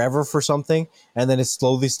wait forever for something and then it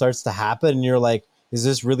slowly starts to happen and you're like, is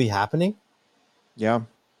this really happening? Yeah.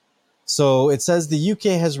 So it says the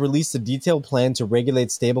UK has released a detailed plan to regulate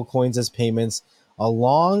stablecoins as payments,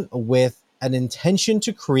 along with an intention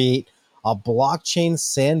to create a blockchain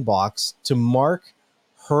sandbox to mark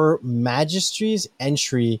Her Majesty's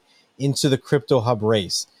entry into the crypto hub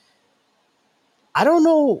race. I don't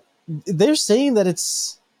know. They're saying that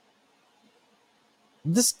it's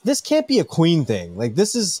this can't be a Queen thing. Like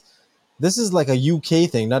this is like a UK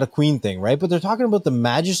thing, not a Queen thing, right? But they're talking about the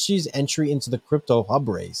Majesty's entry into the crypto hub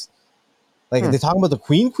race. Like, are they talking about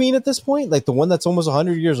the Queen at this point? Like the one that's almost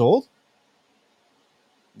 100 years old?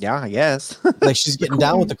 Yeah, I guess. Like she's getting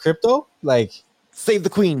down with the crypto? Like, Save the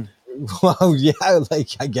Queen. well, yeah,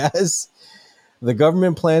 like I guess. The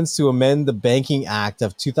government plans to amend the Banking Act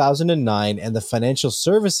of 2009 and the Financial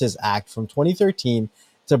Services Act from 2013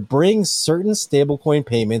 to bring certain stablecoin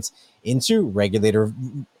payments into regulator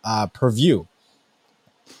purview.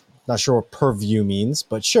 Not sure what purview means,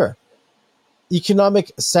 but sure.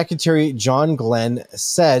 Economic Secretary John Glenn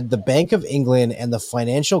said the Bank of England and the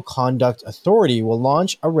Financial Conduct Authority will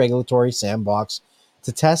launch a regulatory sandbox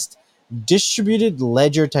to test distributed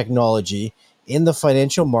ledger technology in the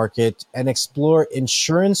financial market and explore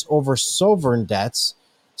insurance over sovereign debts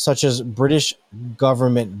such as British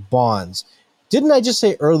government bonds. Didn't I just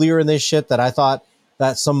say earlier in this shit that I thought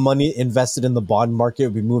that some money invested in the bond market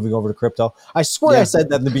would be moving over to crypto? I swear I said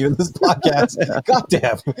that in the beginning of this podcast.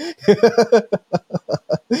 Goddamn.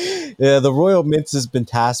 Yeah, the Royal Mint has been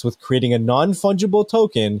tasked with creating a non-fungible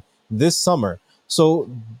token this summer. So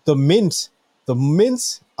the mint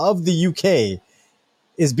of the UK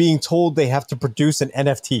is being told they have to produce an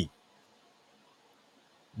NFT.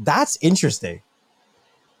 That's interesting.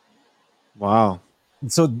 Wow.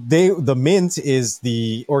 So the mint is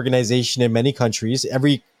the organization in many countries.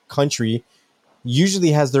 Every country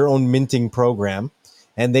usually has their own minting program,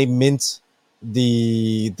 and they mint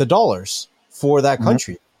the dollars for that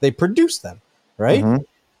country. They produce them, right?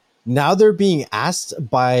 Now they're being asked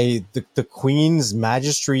by the Queen's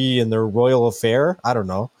Majesty and their royal affair, I don't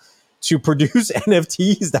know, to produce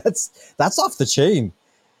NFTs. That's off the chain.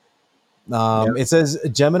 It says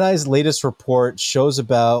Gemini's latest report shows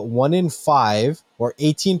about 1 in 5 or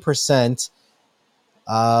 18%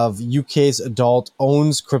 of UK's adult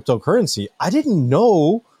owns cryptocurrency. I didn't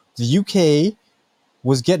know the UK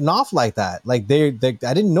was getting off like that. Like they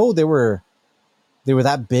I didn't know they were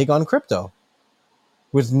that big on crypto.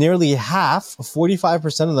 With nearly half,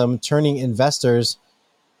 45% of them turning investors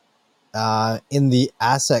in the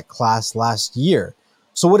asset class last year.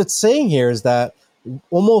 So what it's saying here is that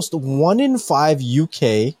almost 1 in 5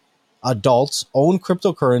 UK adults own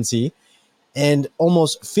cryptocurrency, and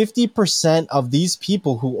almost 50% of these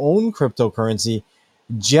people who own cryptocurrency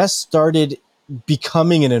just started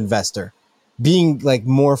becoming an investor, being like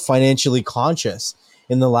more financially conscious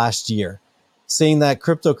in the last year, saying that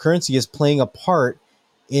cryptocurrency is playing a part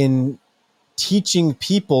in teaching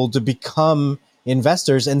people to become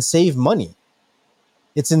investors and save money.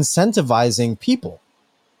 It's incentivizing people.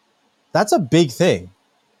 That's a big thing.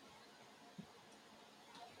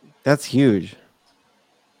 That's huge.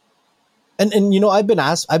 And you know, I've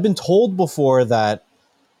been told before that,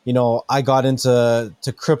 you know, I got into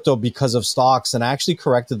crypto because of stocks, and I actually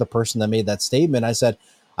corrected the person that made that statement. I said,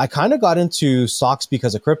 I kind of got into stocks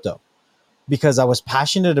because of crypto, because I was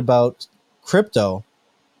passionate about crypto,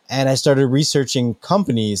 and I started researching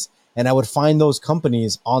companies, and I would find those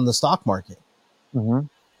companies on the stock market.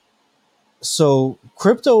 So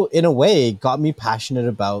crypto, in a way, got me passionate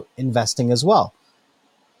about investing as well.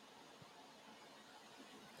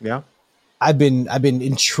 Yeah. I've been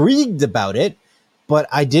intrigued about it, but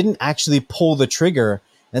I didn't actually pull the trigger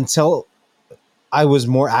until I was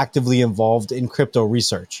more actively involved in crypto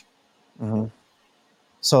research. Mm-hmm.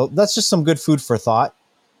 So that's just some good food for thought.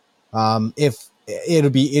 If it'll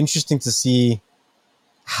be interesting to see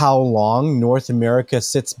how long North America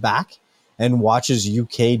sits back and watches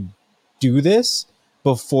UK do this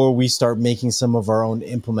before we start making some of our own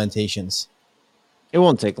implementations. It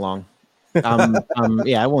won't take long.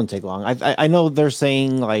 Yeah, it won't take long. I know they're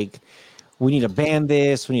saying like we need to ban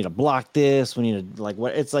this, we need to block this, we need to like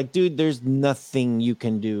what it's like, dude, there's nothing you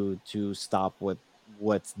can do to stop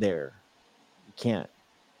what's there. You can't.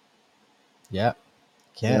 Yeah,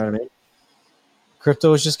 You know can't. what I mean?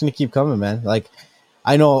 Crypto is just going to keep coming, man. Like,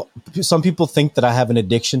 I know some people think that I have an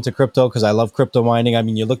addiction to crypto because I love crypto mining. I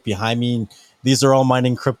mean, you look behind me, and these are all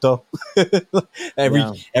mining crypto. every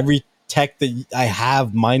Yeah. every tech that I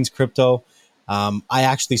have mines crypto. I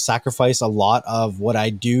actually sacrifice a lot of what I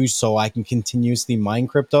do so I can continuously mine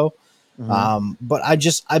crypto. Mm-hmm. But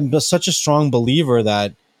I'm such a strong believer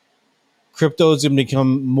that crypto is going to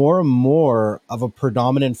become more and more of a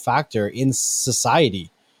predominant factor in society,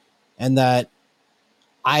 and that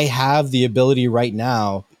I have the ability right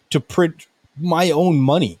now to print my own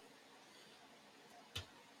money.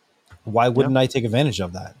 Why Yeah. wouldn't I take advantage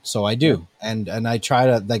of that? So I Yeah. do. And I try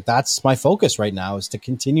to, like, that's my focus right now, is to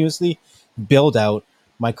continuously build out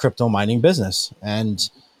my crypto mining business. And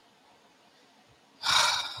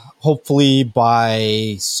hopefully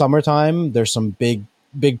by summertime there's some big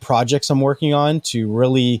projects I'm working on to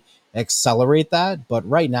really accelerate that. But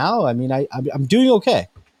right now, I mean, I'm doing okay.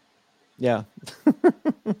 Yeah.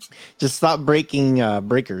 Just stop breaking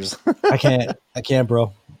breakers. I can't,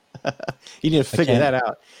 bro. You need to I figure can't. that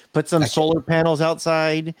out. Put some I can't. solar panels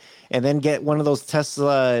outside and then get one of those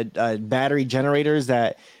Tesla battery generators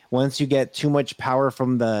that once you get too much power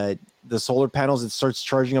from the solar panels, it starts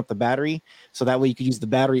charging up the battery. So that way you could use the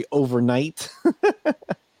battery overnight.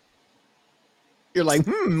 You're like,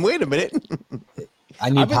 wait a minute.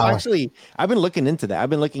 I need power. I've been looking into that. I've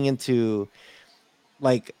been looking into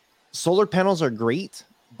like solar panels are great,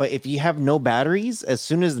 but if you have no batteries, as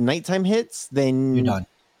soon as the nighttime hits, You're then done.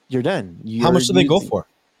 you're done. How You're much do they go using. for?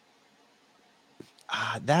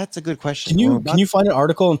 That's a good question. Can Well, you can you find an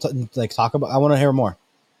article and like talk about? I want to hear more.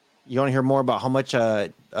 you want to hear more about how much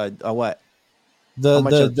what? How The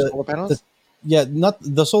much the of the solar the panels? yeah, not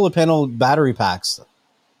the solar panel battery packs.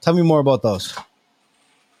 Tell me more about those. I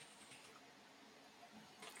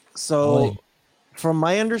want So, to. from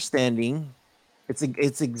my understanding, it's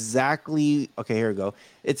exactly okay. Here we go.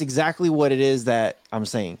 It's exactly what it is that I'm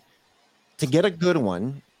saying. To get a good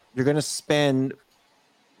one, you're gonna spend.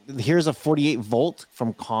 Here's a 48 volt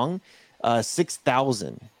from Kong,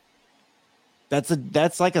 6,000.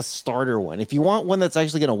 That's like a starter one. If you want one that's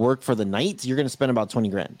actually gonna work for the night, you're gonna spend about 20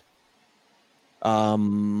 grand.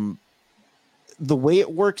 Um, the way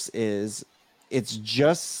it works is it's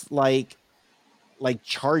just like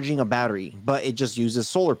charging a battery, but it just uses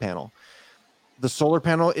solar panel. The solar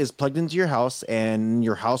panel is plugged into your house and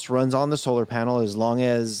your house runs on the solar panel as long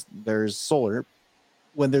as there's solar.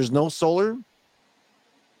 When there's no solar,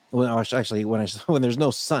 when there's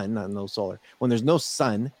no sun, not no solar, when there's no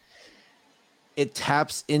sun, it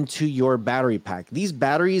taps into your battery pack. These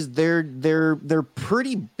batteries, they're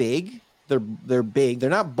pretty big. They're big. They're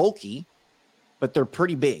not bulky, but they're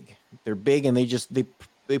pretty big. They're big, and they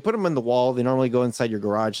put them in the wall. They normally go inside your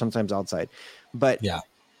garage, sometimes outside. But Yeah.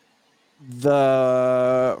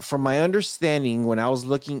 from my understanding, when I was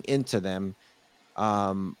looking into them,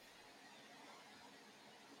 um,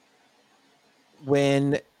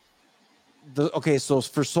 when so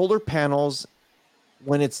for solar panels,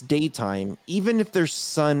 when it's daytime, even if there's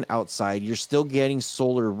sun outside, you're still getting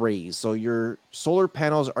solar rays. So your solar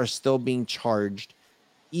panels are still being charged,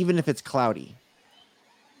 even if it's cloudy.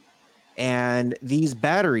 And these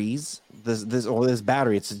batteries, this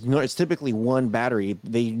battery, it's typically one battery.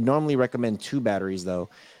 They normally recommend two batteries though.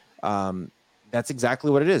 That's exactly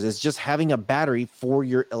what it is. It's just having a battery for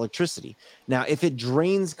your electricity. Now, if it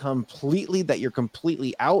drains completely, that you're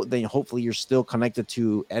completely out, then hopefully you're still connected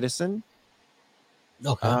to Edison.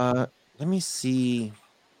 Okay. Let me see.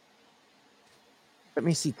 Let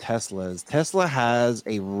me see Tesla's. Tesla has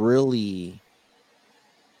a really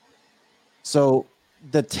so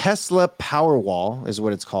the Tesla Powerwall is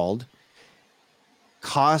what it's called.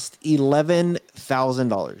 Cost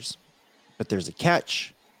 $11,000, but there's a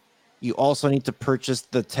catch. You also need to purchase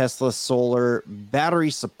the Tesla solar battery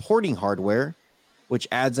supporting hardware, which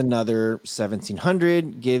adds another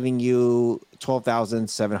 1,700, giving you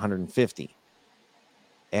 12,750.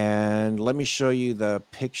 And let me show you the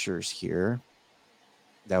pictures here.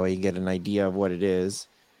 That way you get an idea of what it is.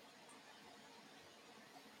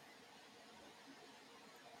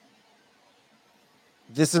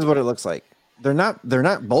 This is what it looks like. They're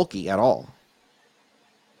not bulky at all.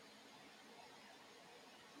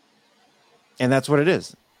 And that's what it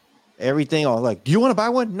is. Everything all like, do you want to buy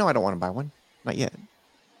one? No, I don't want to buy one. Not yet.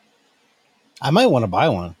 I might want to buy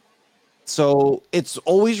one. So it's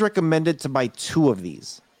always recommended to buy 2 of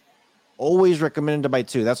these. Always recommended to buy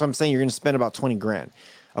 2. That's what I'm saying. You're going to spend about 20 grand.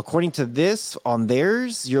 According to this, on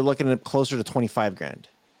theirs, you're looking at closer to 25 grand.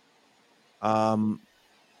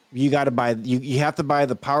 You got to buy, you have to buy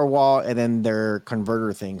the Powerwall and then their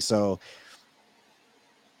converter thing. So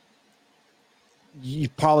you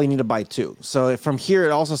probably need to buy 2. So from here,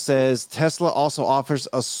 it also says Tesla also offers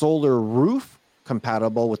a solar roof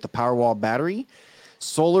compatible with the Powerwall battery.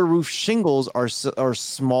 Solar roof shingles are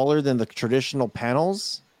smaller than the traditional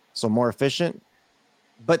panels, so more efficient,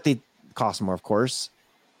 but they cost more, of course.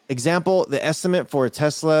 Example, the estimate for a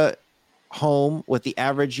Tesla home with the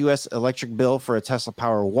average U.S. electric bill for a Tesla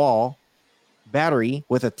Powerwall battery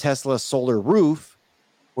with a Tesla solar roof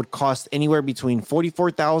would cost anywhere between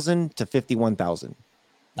 $44,000 to $51,000.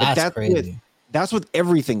 That's crazy. That's with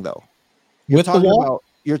everything, though. With the wall?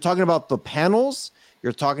 You're talking about the panels.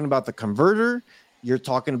 You're talking about the converter. You're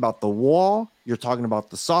talking about the wall. You're talking about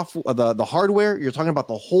the software, the hardware. You're talking about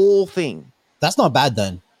the whole thing. That's not bad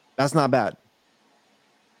then. That's not bad.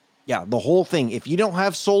 Yeah, the whole thing. If you don't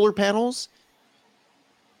have solar panels,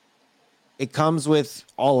 it comes with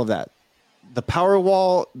all of that. The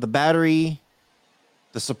Powerwall, the battery,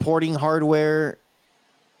 the supporting hardware,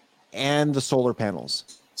 and the solar panels.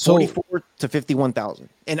 So 44 to 51,000.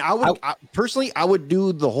 And I personally would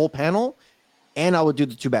do the whole panel, and I would do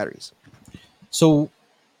the 2 batteries. So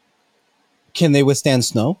can they withstand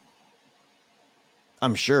snow?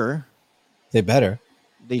 I'm sure. They better.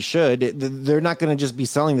 They should. They're not going to just be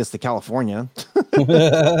selling this to California.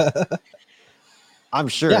 I'm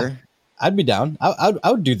sure. Yeah, I'd be down. I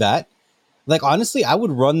would do that. Like, honestly, I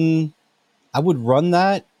would run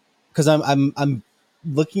that because I'm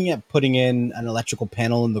looking at putting in an electrical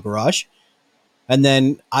panel in the garage. And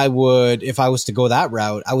then I would, if I was to go that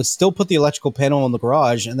route, I would still put the electrical panel in the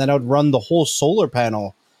garage, and then I would run the whole solar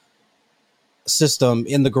panel system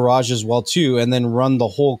in the garage as well too, and then run the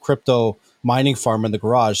whole crypto mining farm in the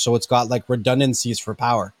garage, so it's got like redundancies for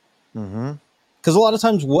power. Because a lot of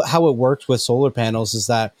times how it works with solar panels is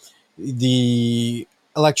that the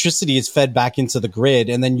electricity is fed back into the grid,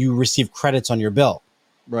 and then you receive credits on your bill.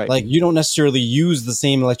 Right. Like, you don't necessarily use the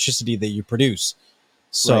same electricity that you produce.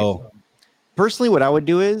 So right. Personally, what I would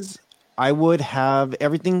do is I would have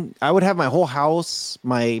everything. I would have my whole house,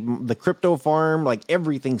 the crypto farm, like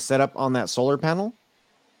everything set up on that solar panel.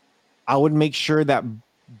 I would make sure that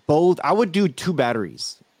I would do 2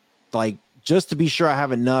 batteries, like just to be sure I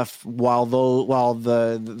have enough while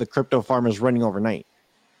the crypto farm is running overnight.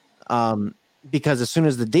 Because as soon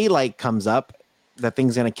as the daylight comes up, that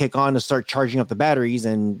thing's going to kick on to start charging up the batteries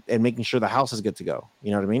and making sure the house is good to go.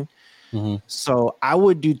 You know what I mean? Mm-hmm. So I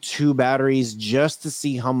would do 2 batteries just to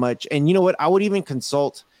see how much. And you know what? I would even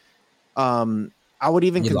consult.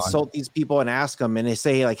 Consult these people and ask them, and they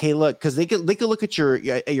say like, "Hey, look," because they could look at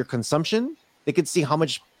your consumption. They could see how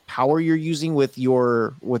much power you're using with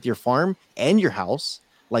your farm and your house,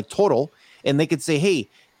 like total, and they could say, "Hey,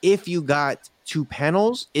 if you got 2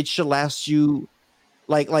 panels, it should last you."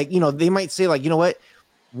 Like they might say like, you know what,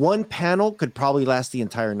 1 panel could probably last the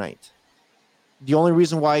entire night. The only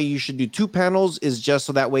reason why you should do 2 panels is just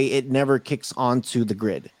so that way it never kicks onto the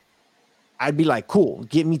grid. I'd be like, cool,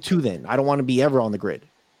 give me 2 then. I don't want to be ever on the grid.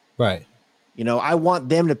 Right. I want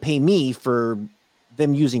them to pay me for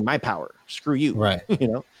them using my power. Screw you. Right.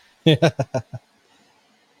 But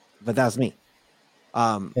that's me.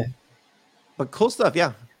 But cool stuff.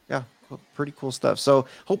 Yeah. Pretty cool stuff. So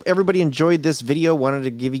hope everybody enjoyed this video. Wanted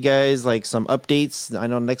to give you guys like some updates. I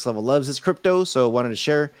know Next Level loves his crypto, so wanted to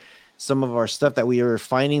share some of our stuff that we are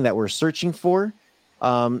finding that we're searching for.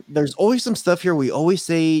 There's always some stuff here. We always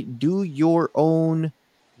say, do your own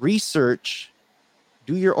research.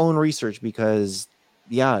 Do your own research, because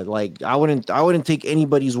like I wouldn't take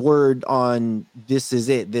anybody's word on this is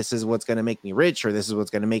it. This is what's going to make me rich, or this is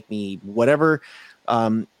what's going to make me whatever.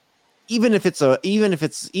 Even if it's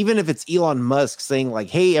Elon Musk saying like,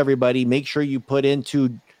 hey, everybody, make sure you put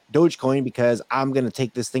into Dogecoin because I'm going to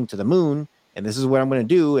take this thing to the moon and this is what I'm going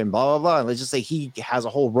to do and blah, blah, blah. And let's just say he has a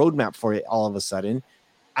whole roadmap for it all of a sudden.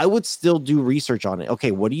 I would still do research on it.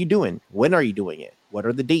 Okay, what are you doing? When are you doing it? What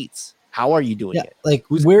are the dates? How are you doing it? Like,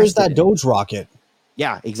 where's that Doge rocket?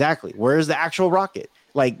 Yeah, exactly. Where's the actual rocket?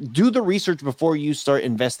 Like, do the research before you start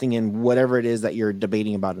investing in whatever it is that you're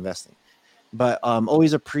debating about investing. But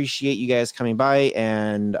always appreciate you guys coming by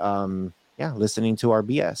and listening to our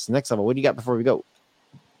BS. Next Level, what do you got before we go?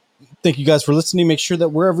 Thank you guys for listening. Make sure that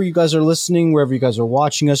wherever you guys are listening, wherever you guys are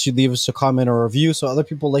watching us, you leave us a comment or a review so other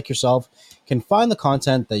people like yourself can find the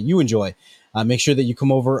content that you enjoy. Make sure that you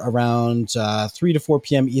come over around 3 to 4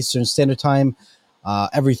 p.m. Eastern Standard Time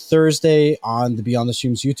every Thursday on the Beyond the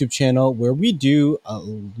Streams YouTube channel, where we do a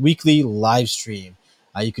weekly live stream.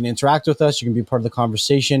 You can interact with us. You can be part of the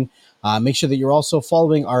conversation. Make sure that you're also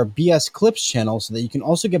following our BS Clips channel so that you can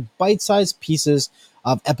also get bite-sized pieces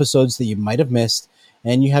of episodes that you might have missed,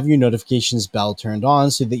 and you have your notifications bell turned on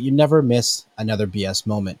so that you never miss another BS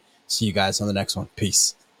moment. See you guys on the next one.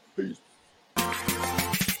 Peace. Peace.